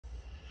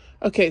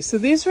Okay, so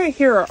these right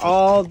here are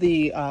all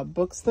the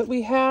books that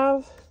we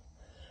have.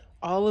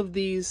 All of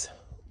these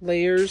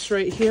layers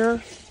right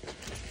here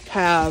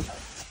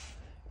have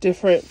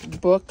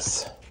different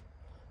books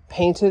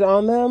painted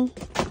on them.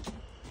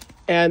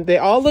 And they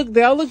all look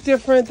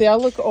different. They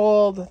all look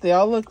old. They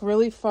all look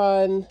really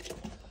fun.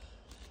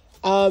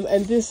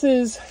 And this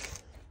is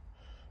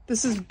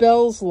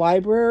Belle's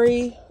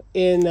library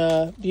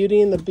in Beauty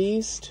and the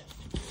Beast.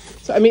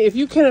 So, I mean, if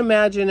you can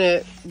imagine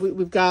it,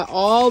 we've got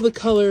all the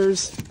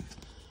colors.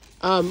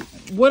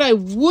 What I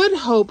would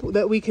hope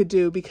that we could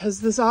do,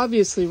 because this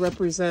obviously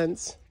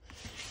represents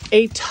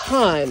a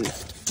ton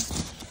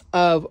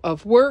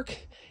of work,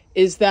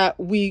 is that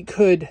we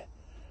could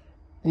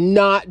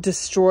not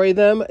destroy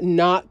them,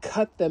 not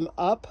cut them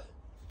up,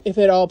 if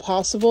at all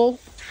possible.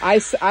 I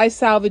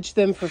salvaged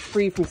them for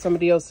free from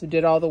somebody else who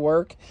did all the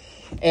work,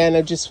 and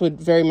I just would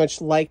very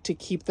much like to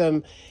keep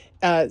them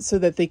so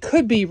that they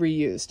could be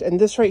reused. And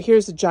this right here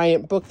is a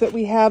giant book that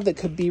we have that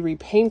could be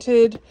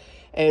repainted,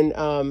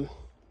 and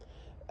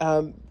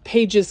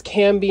pages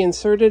can be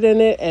inserted in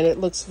it, and it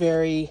looks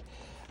very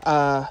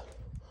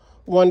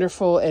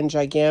wonderful and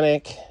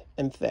gigantic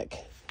and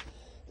thick.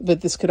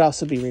 But this could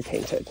also be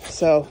repainted.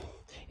 So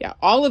yeah,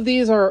 all of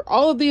these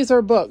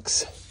are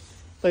books.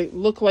 Like,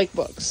 look like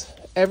books,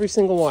 every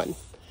single one.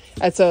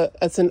 That's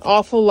an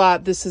awful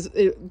lot. This is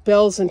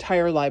Belle's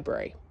entire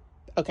library.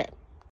 Okay.